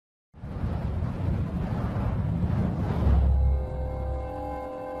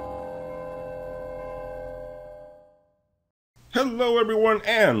Hello everyone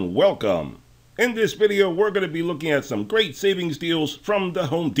and welcome. In this video we're going to be looking at some great savings deals from the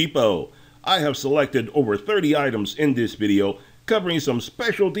Home Depot. I have selected over 30 items in this video covering some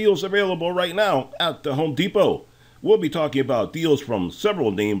special deals available right now at the Home Depot. We'll be talking about deals from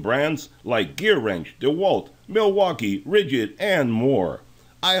several name brands like GearWrench, DeWalt, Milwaukee, Ridgid, and more.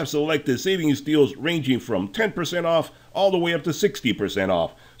 I have selected savings deals ranging from 10% off all the way up to 60%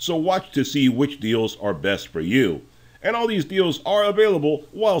 off, so watch to see which deals are best for you. And all these deals are available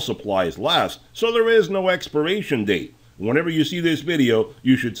while supplies last, so there is no expiration date. Whenever you see this video,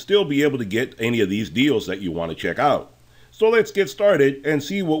 you should still be able to get any of these deals that you want to check out. So let's get started and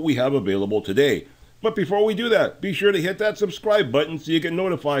see what we have available today. But before we do that, be sure to hit that subscribe button so you get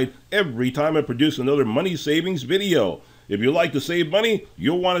notified every time I produce another money savings video. If you like to save money,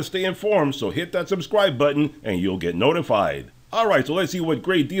 you'll want to stay informed, so hit that subscribe button and you'll get notified. Alright, so let's see what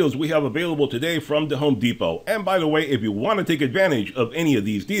great deals we have available today from the Home Depot. And by the way, if you want to take advantage of any of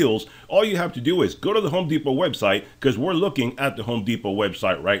these deals, all you have to do is go to the Home Depot website, because we're looking at the Home Depot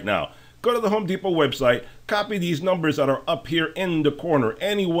website right now. Go to the Home Depot website, copy these numbers that are up here in the corner.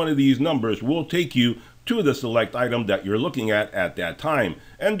 Any one of these numbers will take you to the select item that you're looking at that time.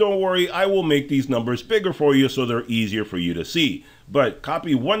 And don't worry, I will make these numbers bigger for you so they're easier for you to see. But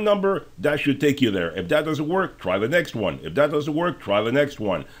copy one number, that should take you there. If that doesn't work, try the next one. If that doesn't work, try the next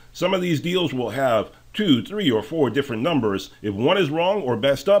one. Some of these deals will have 2, 3, or 4 different numbers. If one is wrong or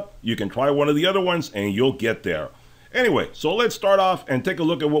messed up, you can try one of the other ones and you'll get there. Anyway, so let's start off and take a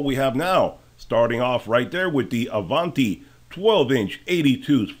look at what we have now. Starting off right there with the Avanti 12-inch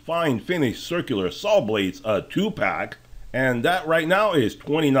 80-tooth fine finish circular saw blades, a 2-pack. And that right now is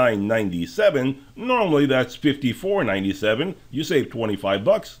 $29.97. Normally that's $54.97. You save 25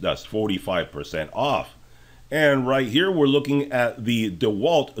 bucks. That's 45% off. And right here we're looking at the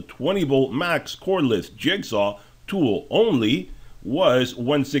DeWalt 20-volt max cordless jigsaw tool only. Was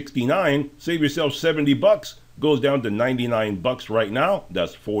 $169. Save yourself 70 bucks. Goes down to 99 bucks right now.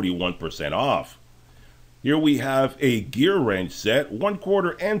 That's 41% off. Here we have a GearWrench set,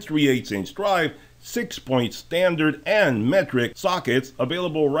 1/4 and 3/8 inch drive, 6-point standard and metric sockets,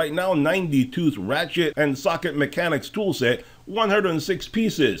 available right now. 90-tooth ratchet and socket mechanics tool set, 106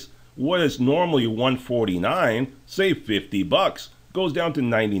 pieces. Was normally $149, save 50 bucks. Goes down to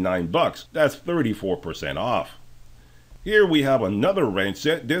 99 bucks. That's 34% off. Here we have another wrench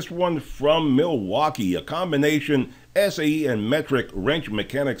set, this one from Milwaukee, a combination SAE and metric wrench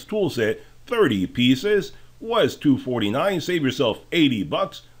mechanics tool set, 30 pieces. Was $249, save yourself 80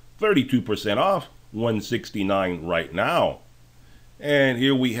 bucks. 32% off, $169 right now. And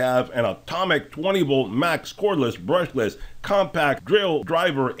here we have an Atomic 20-volt max cordless brushless compact drill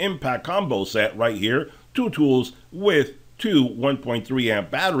driver impact combo set right here. 2 tools with 2 1.3 amp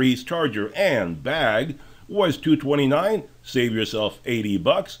batteries, charger, and bag. Was $229, save yourself 80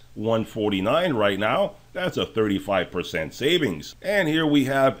 bucks, $149 right now. That's a 35% savings. And here we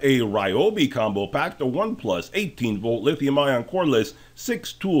have a Ryobi combo pack, the OnePlus 18-volt lithium-ion cordless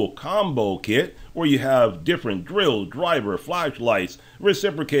 6-tool combo kit, where you have different drill, driver, flashlights,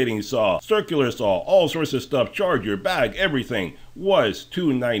 reciprocating saw, circular saw, all sorts of stuff, charger, bag, everything. Was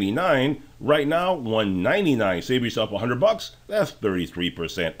 $299, right now $199. Save yourself 100 bucks. That's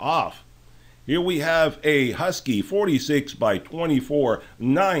 33% off. Here we have a Husky 46 by 24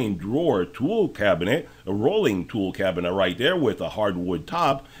 9-drawer tool cabinet, a rolling tool cabinet right there with a hardwood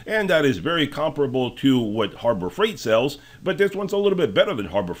top, and that is very comparable to what Harbor Freight sells, but this one's a little bit better than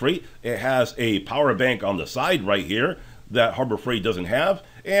Harbor Freight. It has a power bank on the side right here that Harbor Freight doesn't have,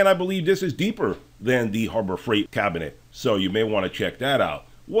 and I believe this is deeper than the Harbor Freight cabinet, so you may want to check that out.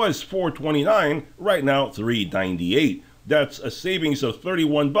 Was $429, right now $398. That's a savings of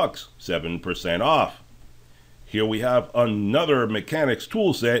 31 bucks, 7% off. Here we have another mechanics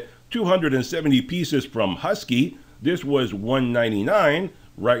tool set, 270 pieces from Husky. This was $199,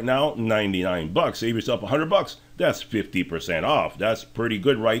 right now 99 bucks. Save yourself 100 bucks. That's 50% off. That's pretty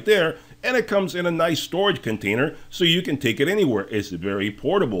good right there. And it comes in a nice storage container so you can take it anywhere. It's very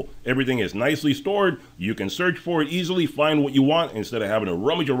portable. Everything is nicely stored. You can search for it easily, find what you want instead of having to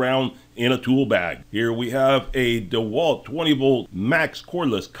rummage around in a tool bag. Here we have a DeWalt 20-volt max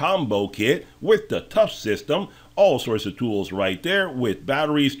cordless combo kit with the Tough system. All sorts of tools right there with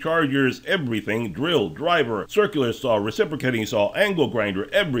batteries, chargers, everything, drill, driver, circular saw, reciprocating saw, angle grinder,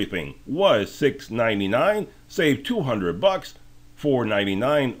 everything. Was $699, save 200 bucks.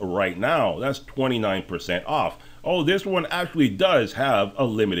 $499 right now. That's 29% off. Oh, this one actually does have a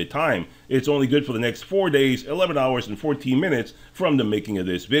limited time. It's only good for the next 4 days, 11 hours and 14 minutes from the making of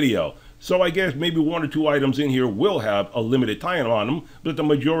this video. So I guess maybe 1 or 2 items in here will have a limited time on them, but the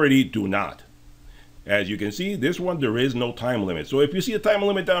majority do not. As you can see, this one, there is no time limit. So if you see a time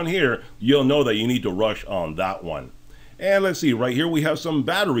limit down here, you'll know that you need to rush on that one. And let's see, right here we have some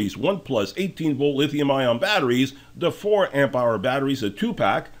batteries. OnePlus 18-volt lithium-ion batteries. The 4 amp hour batteries, a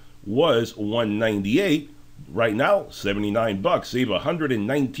 2-pack, was $198. Right now, $79. Save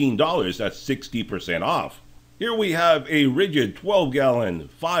 $119. That's 60% off. Here we have a Ridgid 12-gallon,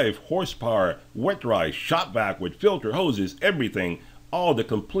 5-horsepower wet-dry shop vac with filter, hoses, everything. All the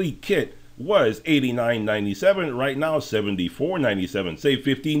complete kit was $89.97. Right now, $74.97. Save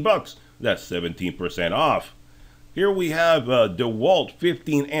 $15. That's 17% off. Here we have a DeWalt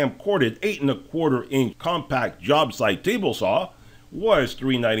 15 amp corded 8 1/4 inch compact job site table saw. Was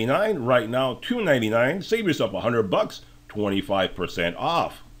 $3.99. Right now, $2.99. Save yourself $100. 25%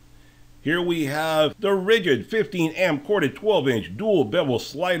 off. Here we have the Ridgid 15 amp corded 12 inch dual bevel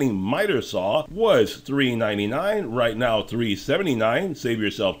sliding miter saw. Was $3.99. Right now, $3.79. Save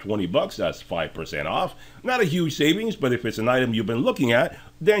yourself $20. That's 5% off. Not a huge savings, but if it's an item you've been looking at,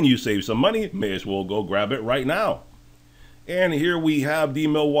 then you save some money. May as well go grab it right now. And here we have the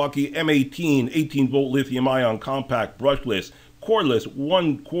Milwaukee M18 18-volt lithium-ion compact brushless cordless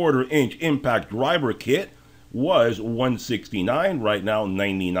 1/4 inch impact driver kit. Was $169. Right now,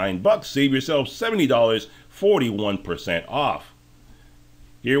 $99. Save yourself $70. 41% off.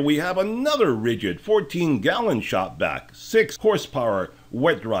 Here we have another Ridgid 14-gallon shop vac, 6 horsepower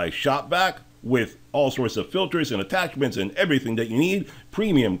wet dry shop vac with all sorts of filters and attachments and everything that you need.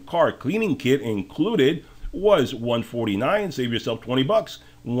 Premium car cleaning kit included. Was $149. Save yourself $20.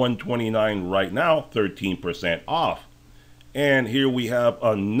 $129 right now, 13% off. And here we have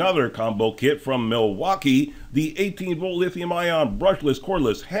another combo kit from Milwaukee, the 18-volt lithium-ion brushless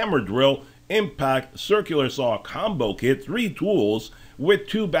cordless hammer drill impact circular saw combo kit, 3 tools with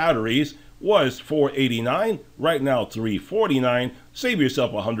 2 batteries. Was $489. Right now, $349. Save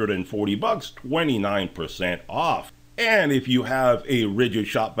yourself $140. 29% off. And if you have a Ridgid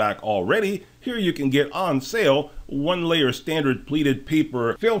shop vac already, here you can get on sale 1-layer standard pleated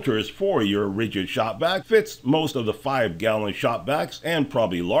paper filters for your Ridgid shop vac. Fits most of the 5-gallon shop vacs and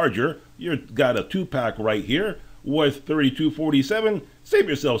probably larger. You've got a 2-pack right here with $32.47. Save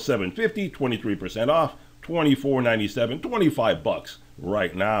yourself $7.50, 23% off, $24.97, $25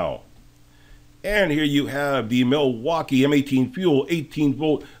 right now. And here you have the Milwaukee M18 Fuel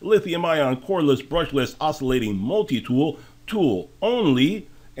 18-volt lithium-ion cordless brushless oscillating multi-tool, tool only,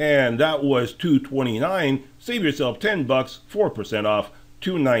 and that was $229. Save yourself $10, 4% off,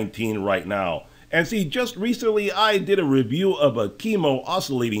 $219 right now. And see, just recently I did a review of a Kemo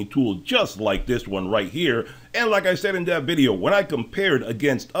oscillating tool just like this one right here. And like I said in that video, when I compared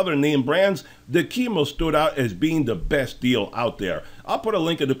against other name brands, the Kemo stood out as being the best deal out there. I'll put a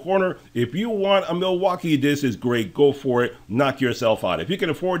link in the corner. If you want a Milwaukee, this is great. Go for it. Knock yourself out. If you can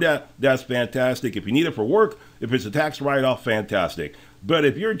afford that, that's fantastic. If you need it for work, if it's a tax write-off, fantastic. But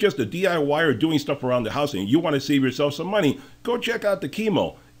if you're just a DIYer doing stuff around the house and you want to save yourself some money, go check out the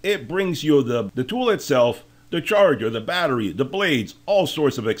Kemo. It brings you the tool itself, the charger, the battery, the blades, all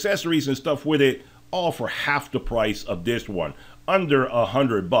sorts of accessories and stuff with it, all for half the price of this one, under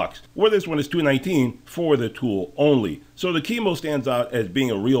 $100. Where this one is $219 for the tool only. So the Kemo stands out as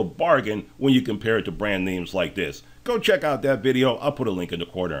being a real bargain when you compare it to brand names like this. Go check out that video. I'll put a link in the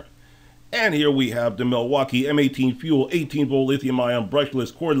corner. And here we have the Milwaukee M18 Fuel 18-volt lithium-ion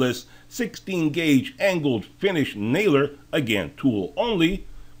brushless cordless 16-gauge angled finish nailer, again tool only.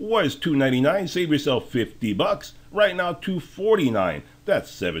 Was $299. Save yourself $50. Right now, $249.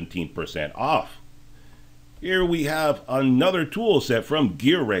 That's 17% off. Here we have another tool set from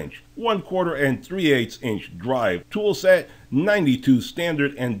GearWrench. 1/4 and 3/8 inch drive tool set, 92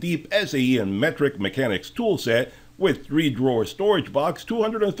 standard and deep SAE and metric mechanics tool set with 3-drawer storage box,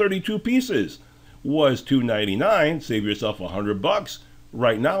 232 pieces. Was $299. Save yourself $100.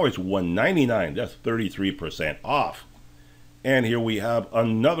 Right now, it's $199. That's 33% off. And here we have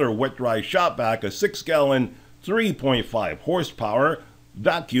another wet dry shop vac, a 6-gallon, 3.5 horsepower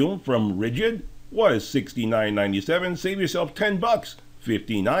vacuum from Ridgid. Was $69.97. Save yourself $10.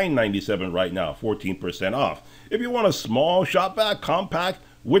 $59.97 right now, 14% off. If you want a small shop vac, compact,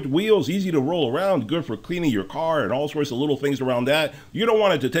 with wheels, easy to roll around, good for cleaning your car and all sorts of little things around that. You don't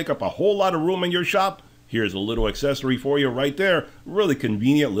want it to take up a whole lot of room in your shop. Here's a little accessory for you right there. Really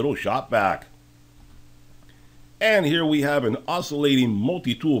convenient little shop vac. And here we have an oscillating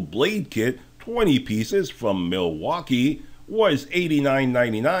multi-tool blade kit, 20 pieces from Milwaukee. Was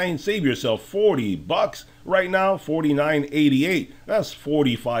 $89.99. Save yourself $40. Right now, $49.88. That's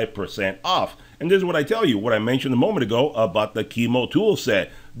 45% off. And this is what I tell you, what I mentioned a moment ago about the Kemo tool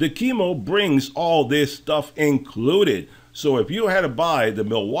set. The Kemo brings all this stuff included. So if you had to buy the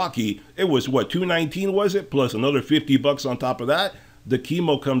Milwaukee, it was what, $219 was it? Plus another $50 on top of that. The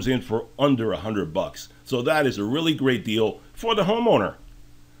Chemo comes in for under $100. So that is a really great deal for the homeowner.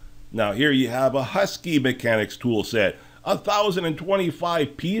 Now here you have a Husky Mechanics tool set.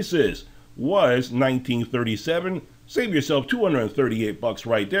 1,025 pieces was $1937. Save yourself $238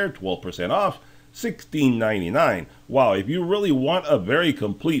 right there, 12% off, $16.99. Wow, if you really want a very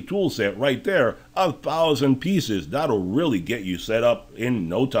complete tool set right there, 1,000 pieces, that'll really get you set up in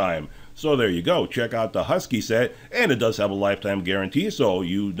no time. So there you go, check out the Husky set, and it does have a lifetime guarantee, so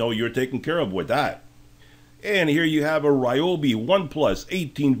you know you're taken care of with that. And here you have a Ryobi OnePlus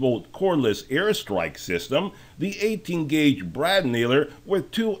 18-volt cordless airstrike system, the 18-gauge brad nailer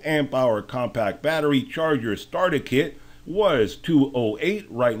with 2 amp-hour compact battery charger starter kit was $208,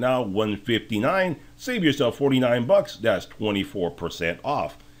 right now $159. Save yourself $49, that's 24%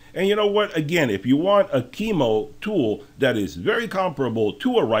 off. And you know what, again, if you want a Chemo tool that is very comparable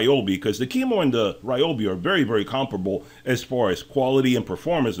to a Ryobi, because the Chemo and the Ryobi are very, very comparable as far as quality and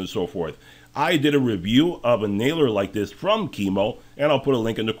performance and so forth. I did a review of a nailer like this from Chemo, and I'll put a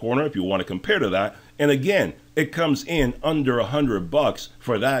link in the corner if you want to compare to that. And again, it comes in under $100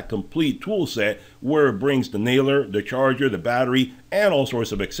 for that complete tool set, where it brings the nailer, the charger, the battery, and all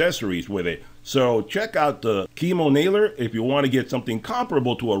sorts of accessories with it. So check out the Chemo nailer if you want to get something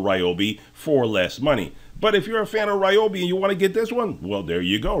comparable to a Ryobi for less money. But if you're a fan of Ryobi and you want to get this one, well, there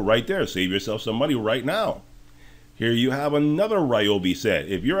you go, right there. Save yourself some money right now. Here you have another Ryobi set.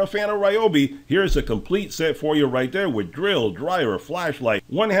 If you're a fan of Ryobi, here's a complete set for you right there with drill, dryer, flashlight,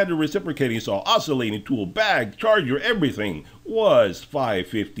 one-handed reciprocating saw, oscillating tool, bag, charger, everything. Was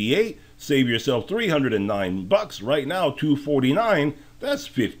 $558. Save yourself $309 right now, $249. That's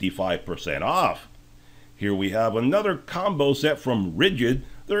 55% off. Here we have another combo set from Ridgid.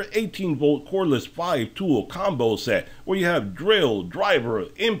 Their 18-volt cordless 5-tool combo set, where you have drill, driver,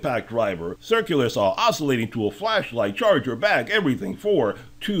 impact driver, circular saw, oscillating tool, flashlight, charger, bag, everything for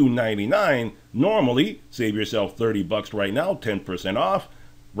 $299. Normally, save yourself $30 right now, 10% off.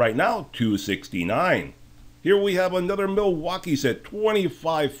 Right now, $269. Here we have another Milwaukee set,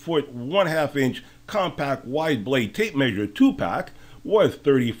 25-foot, 1/2 inch compact wide blade tape measure 2-pack, worth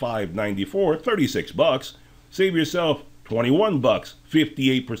 $35.94, $36. Save yourself $21,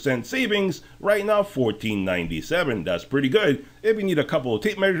 58% savings, right now $14.97. That's pretty good if you need a couple of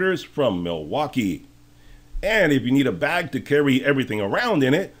tape measures from Milwaukee. And if you need a bag to carry everything around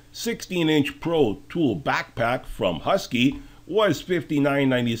in it, 16-inch Pro Tool backpack from Husky was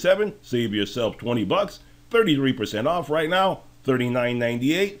 $59.97. Save yourself $20, 33% off right now,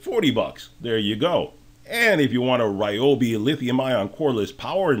 $39.98, $40. There you go. And if you want a Ryobi lithium-ion cordless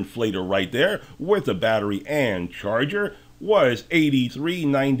power inflator right there with a battery and charger, was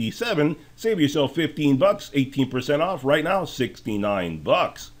 $83.97. Save yourself $15, 18% off right now,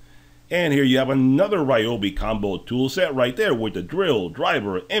 $69. And here you have another Ryobi combo tool set right there with the drill,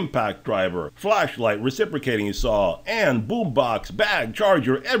 driver, impact driver, flashlight, reciprocating saw, and boombox, bag,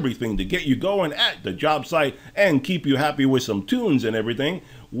 charger, everything to get you going at the job site and keep you happy with some tunes and everything.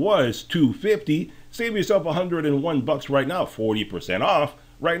 Was $250. Save yourself $101 right now, 40% off.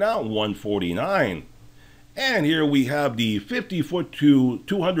 Right now, $149. And here we have the 50-foot to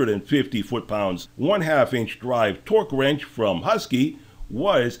 250 foot-pounds, 1/2 inch drive torque wrench from Husky.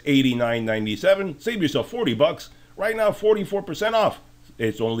 Was $89.97. Save yourself $40. Right now, 44% off.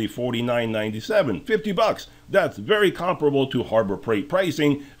 It's only $49.97, $50. That's very comparable to Harbor Freight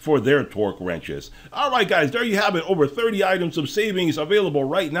pricing for their torque wrenches. All right, guys, there you have it. Over 30 items of savings available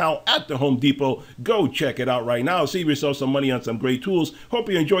right now at the Home Depot. Go check it out right now. Save yourself some money on some great tools. Hope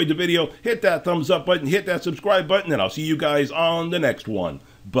you enjoyed the video. Hit that thumbs up button, hit that subscribe button, and I'll see you guys on the next one.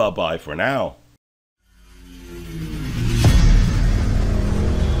 Bye-bye for now.